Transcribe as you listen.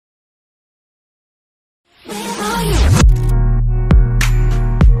Hello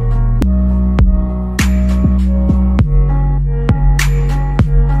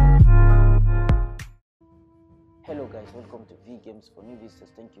guys, welcome to V Games. For new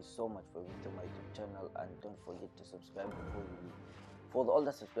visitors, thank you so much for visiting my YouTube channel, and don't forget to subscribe before you leave. For all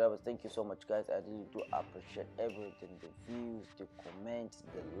the subscribers, thank you so much guys. I really do appreciate everything, the views, the comments,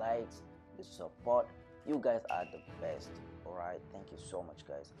 the likes, the support. You guys are the best. Alright, thank you so much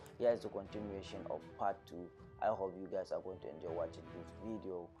guys. Here is the continuation of part 2. I hope you guys are going to enjoy watching this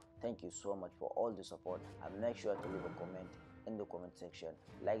video. Thank you so much for all the support, and make sure to leave a comment in the comment section,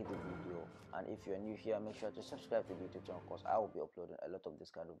 like the video, and if you're new here, make sure to subscribe to the YouTube channel, because I will be uploading a lot of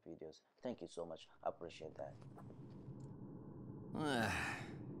this kind of videos. Thank you so much, I appreciate that.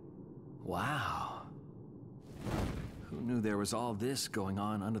 Wow. Who knew there was all this going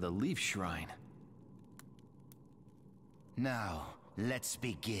on under the Leaf Shrine? Now, let's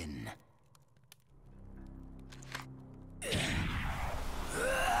begin.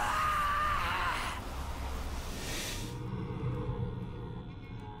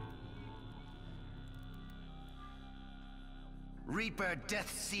 Reaper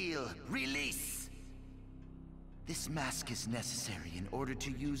Death Seal, release! This mask is necessary in order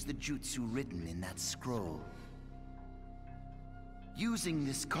to use the jutsu written in that scroll. Using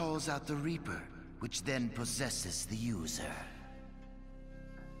this calls out the Reaper, which then possesses the user.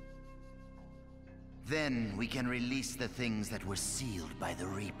 Then we can release the things that were sealed by the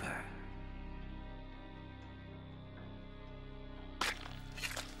Reaper.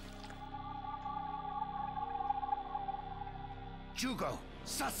 Jugo,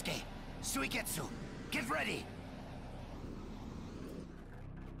 Sasuke, Suigetsu, get ready!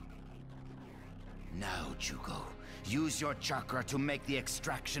 Now, Jugo, use your chakra to make the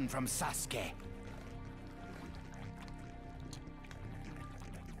extraction from Sasuke.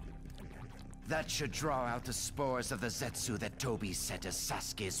 That should draw out the spores of the Zetsu that Tobi set as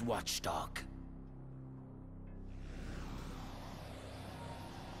Sasuke's watchdog.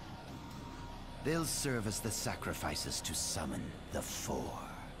 They'll serve as the sacrifices to summon the Four.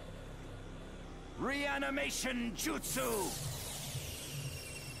 Reanimation Jutsu!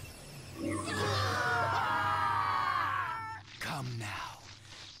 Come now.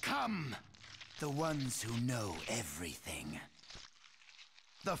 Come! The ones who know everything.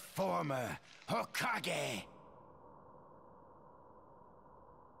 The former Hokage!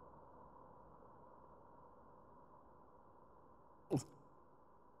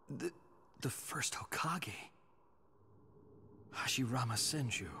 The first Hokage. Hashirama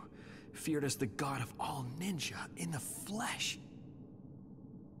Senju, feared as the god of all ninja in the flesh.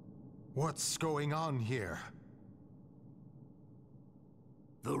 What's going on here?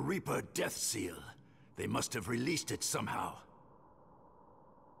 The Reaper Death Seal. They must have released it somehow.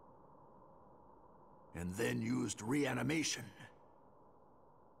 And then used reanimation.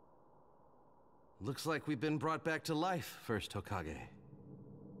 Looks like we've been brought back to life, first Hokage.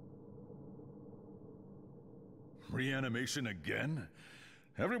 Reanimation again?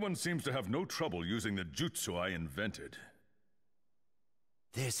 Everyone seems to have no trouble using the jutsu I invented.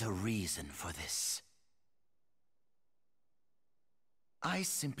 There's a reason for this. I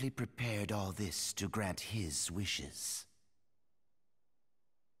simply prepared all this to grant his wishes.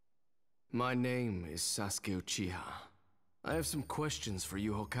 My name is Sasuke Uchiha. I have some questions for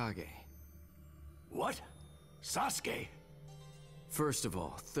you, Hokage. What? Sasuke? First of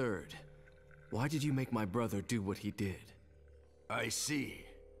all, third, why did you make my brother do what he did? I see.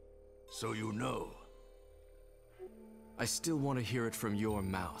 So you know. I still want to hear it from your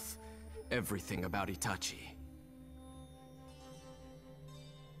mouth. Everything about Itachi.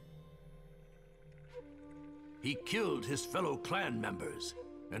 He killed his fellow clan members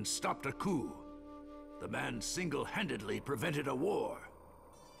and stopped a coup. The man single-handedly prevented a war.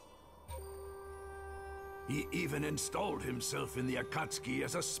 He even installed himself in the Akatsuki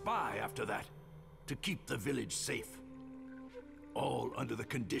as a spy after that, to keep the village safe. All under the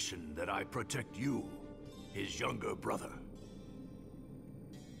condition that I protect you, his younger brother.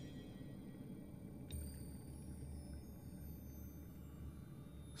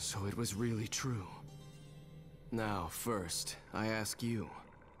 So it was really true. Now, first, I ask you.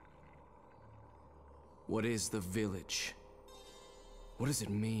 What is the village? What does it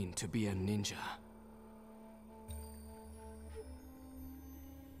mean to be a ninja?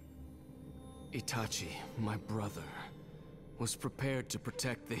 Itachi, my brother, was prepared to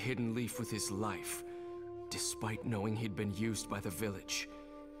protect the hidden leaf with his life, despite knowing he'd been used by the village.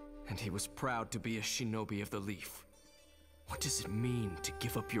 And he was proud to be a shinobi of the leaf. What does it mean to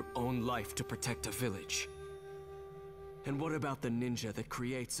give up your own life to protect a village? And what about the ninja that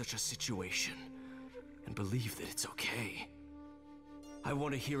creates such a situation? and believe that it's okay. I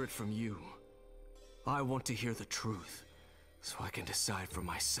want to hear it from you. I want to hear the truth, so I can decide for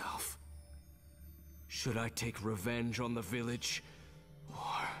myself. Should I take revenge on the village,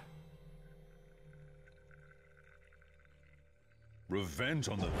 or... Revenge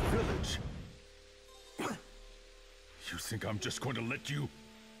on the village? You think I'm just going to let you?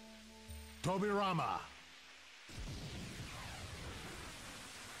 Tobirama!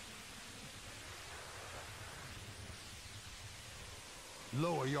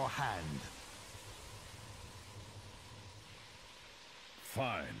 Lower your hand.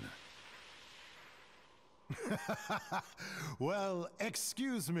 Fine. Well,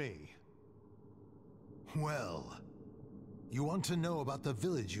 excuse me. Well, you want to know about the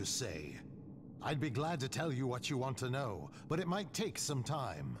village, you say? I'd be glad to tell you what you want to know, but it might take some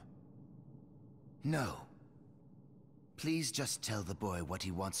time. No. Please just tell the boy what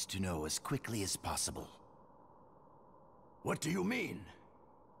he wants to know as quickly as possible. What do you mean?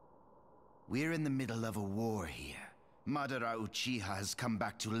 We're in the middle of a war here. Madara Uchiha has come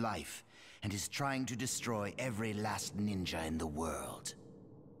back to life and is trying to destroy every last ninja in the world.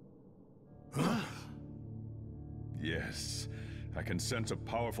 Yes, I can sense a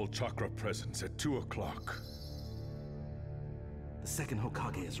powerful chakra presence at 2 o'clock. The second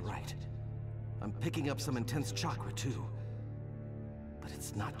Hokage is right. I'm picking up some intense chakra too. But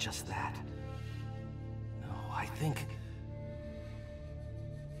it's not just that. No, I think...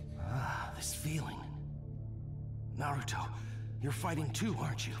 this feeling. Naruto, you're fighting too,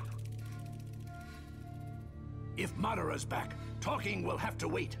 aren't you? If Madara's back, talking will have to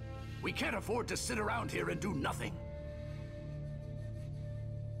wait. We can't afford to sit around here and do nothing.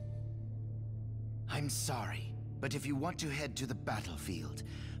 I'm sorry, but if you want to head to the battlefield,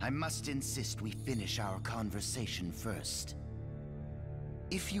 I must insist we finish our conversation first.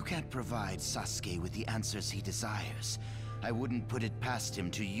 If you can't provide Sasuke with the answers he desires, I wouldn't put it past him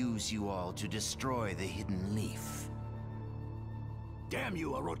to use you all to destroy the hidden leaf. Damn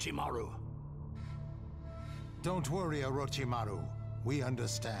you, Orochimaru! Don't worry, Orochimaru. We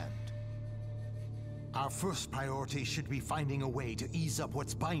understand. Our first priority should be finding a way to ease up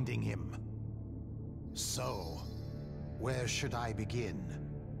what's binding him. So, where should I begin?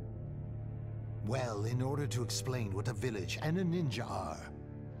 Well, in order to explain what a village and a ninja are,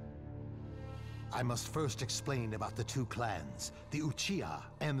 I must first explain about the two clans, the Uchiha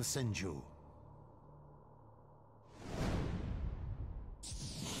and the Senju.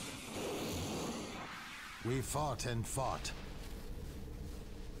 We fought and fought.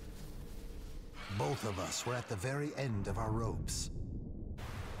 Both of us were at the very end of our ropes.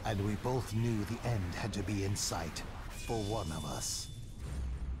 And we both knew the end had to be in sight for one of us.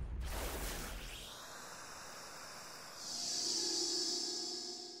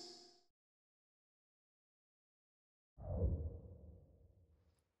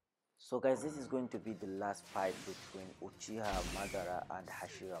 So guys, this is going to be the last fight between Uchiha, Madara and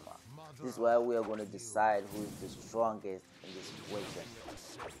Hashirama. This is where we are going to decide who is the strongest in this situation.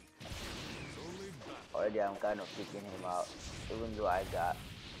 Already I'm kind of picking him out, even though I got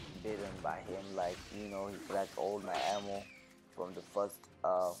beaten by him, like, you know, he collected all my ammo from the first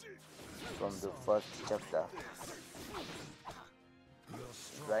chapter.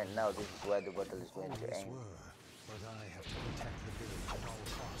 Right now this is where the battle is going to end. But I have to protect the village at all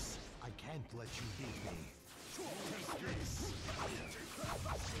costs. I can't let you beat me.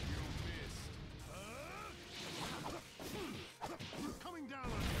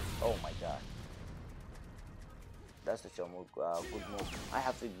 Oh my god. That's such a good move. I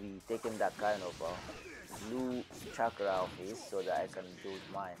have to be taking that kind of blue chakra of his so that I can do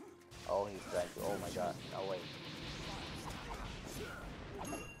mine. Oh, he's trying to. Oh my god. No way.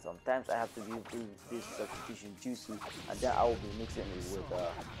 Sometimes I have to use this substitution jutsu, and then I will be mixing it with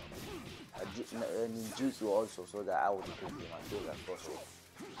ninjutsu also, so that I will be taking my kills as possible.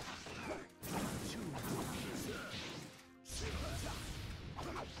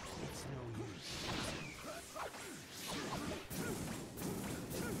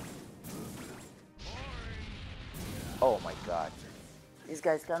 Oh my god. This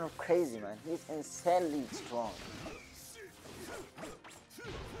guy's kind of crazy, man. He's insanely strong.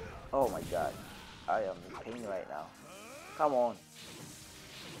 Oh my god. I am in pain right now. Come on.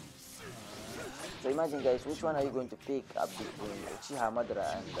 So imagine guys, which one are you going to pick up between Uchiha,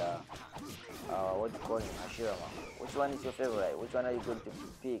 Madara and what do you call him, Hashirama? Which one is your favorite? Which one are you going to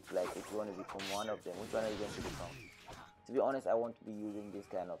pick? Like if you want to become one of them, which one are you going to become? To be honest, I want to be using this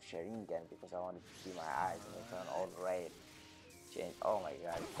kind of Sharingan because I want to see my eyes and they turn all red. Change. Oh my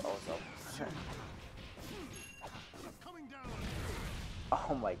god, it's awesome.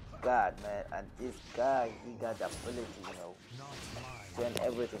 Oh my god, man. And this guy, he got the ability, you know, turn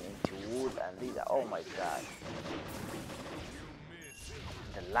everything into wood and these are, oh my god.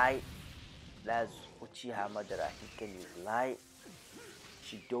 The light, that's Uchiha Madara. He can use light.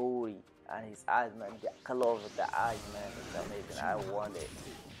 Chidori and his eyes, man. The color of the eyes, man, is amazing. I want it.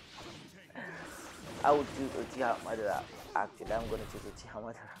 I would choose Uchiha Madara. Actually, I'm gonna choose Uchiha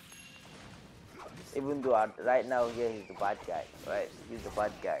Madara. Even though right now here he's the bad guy, right? He's the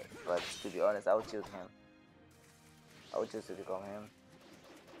bad guy. But to be honest, I would choose him. I would choose to become him.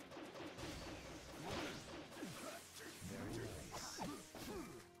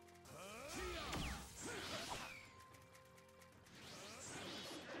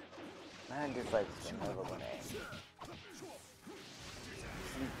 Man, this fight is never gonna end.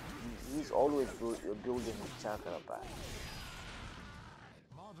 He's always building his chakra back.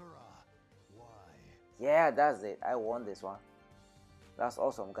 Yeah, that's it. I won this one. That's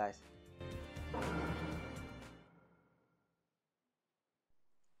awesome, guys.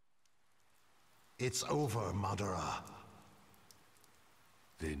 It's over, Madara.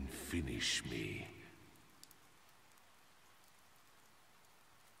 Then finish me.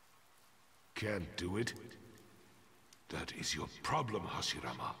 Can't do it? That is your problem,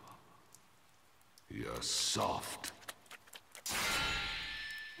 Hashirama. You're soft.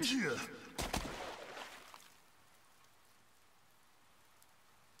 Yeah.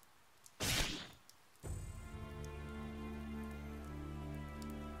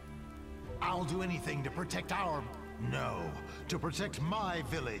 I'll do anything to protect our... No, to protect my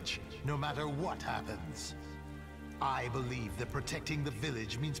village, no matter what happens. I believe that protecting the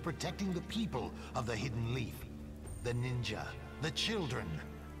village means protecting the people of the Hidden Leaf. The ninja, the children.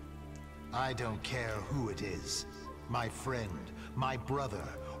 I don't care who it is. My friend, my brother,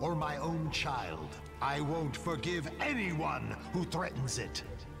 or my own child. I won't forgive anyone who threatens it.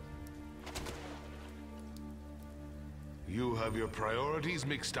 You have your priorities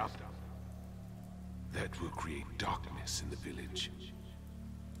mixed up. That will create darkness in the village.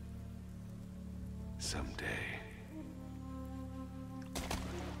 Someday.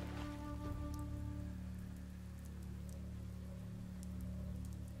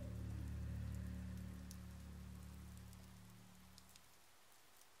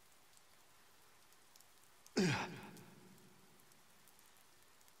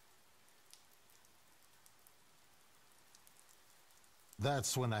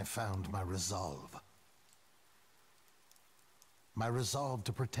 That's when I found my resolve. My resolve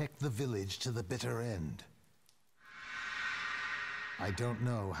to protect the village to the bitter end. I don't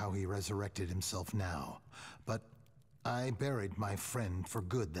know how he resurrected himself now, but I buried my friend for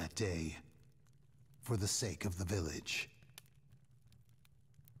good that day, for the sake of the village.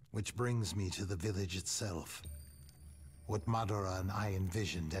 Which brings me to the village itself. What Madara and I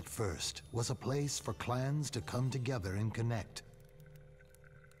envisioned at first was a place for clans to come together and connect.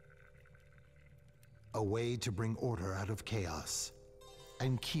 A way to bring order out of chaos,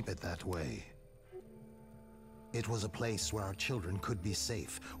 and keep it that way. It was a place where our children could be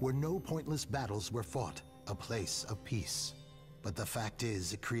safe, where no pointless battles were fought, a place of peace. But the fact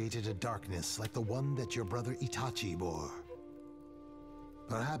is, it created a darkness like the one that your brother Itachi bore.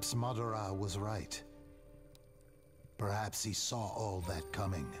 Perhaps Madara was right. Perhaps he saw all that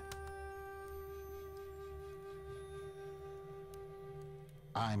coming.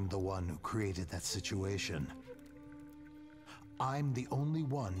 I'm the one who created that situation. I'm the only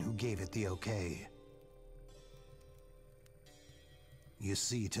one who gave it the okay. You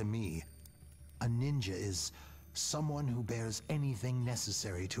see, to me, a ninja is someone who bears anything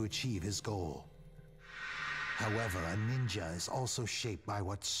necessary to achieve his goal. However, a ninja is also shaped by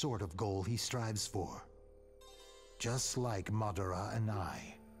what sort of goal he strives for. Just like Madara and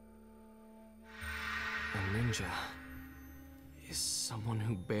I. A ninja is someone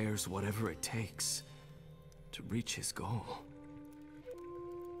who bears whatever it takes to reach his goal.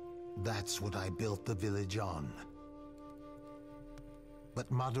 That's what I built the village on.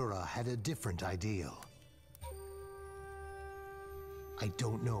 But Madara had a different ideal. I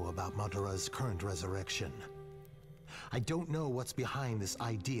don't know about Madara's current resurrection. I don't know what's behind this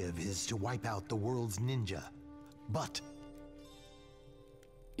idea of his to wipe out the world's ninja, but...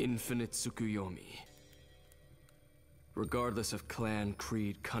 Infinite Tsukuyomi. Regardless of clan,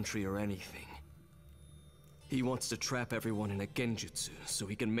 creed, country, or anything. He wants to trap everyone in a genjutsu so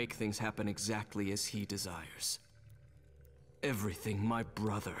he can make things happen exactly as he desires. Everything my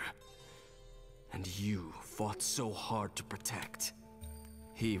brother and you fought so hard to protect.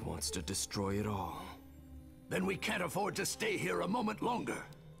 He wants to destroy it all. Then we can't afford to stay here a moment longer.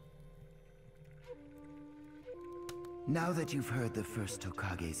 Now that you've heard the first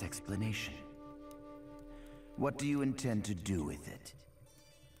Hokage's explanation, what do you intend to do with it?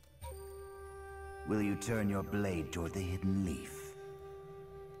 Will you turn your blade toward the hidden leaf?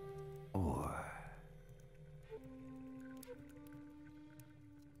 Or...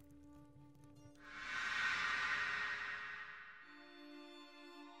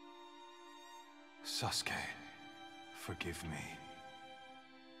 Sasuke, forgive me.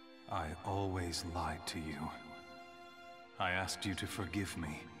 I always lied to you. I asked you to forgive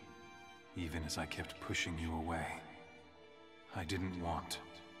me, even as I kept pushing you away. I didn't want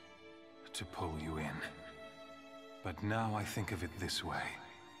to pull you in. But now I think of it this way.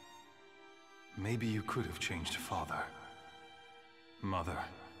 Maybe you could have changed father, mother,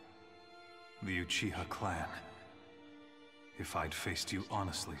 the Uchiha clan, if I'd faced you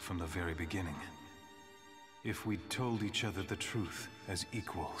honestly from the very beginning. If we'd told each other the truth as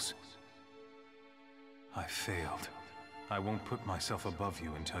equals. I failed. I won't put myself above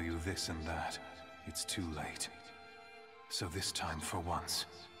you and tell you this and that. It's too late. So this time, for once,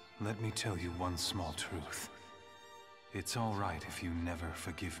 let me tell you one small truth. It's all right if you never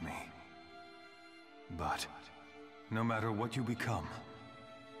forgive me. But, no matter what you become,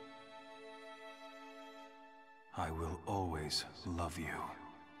 I will always love you.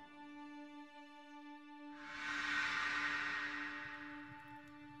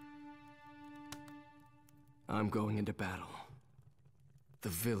 I'm going into battle. The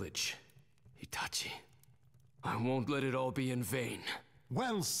village, Itachi. I won't let it all be in vain.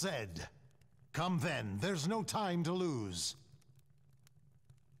 Well said. Come then, there's no time to lose.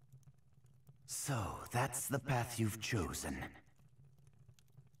 So, that's the path you've chosen.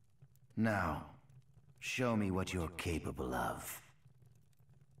 Now, show me what you're capable of.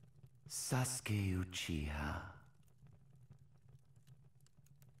 Sasuke Uchiha.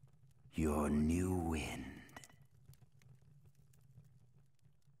 Your new win.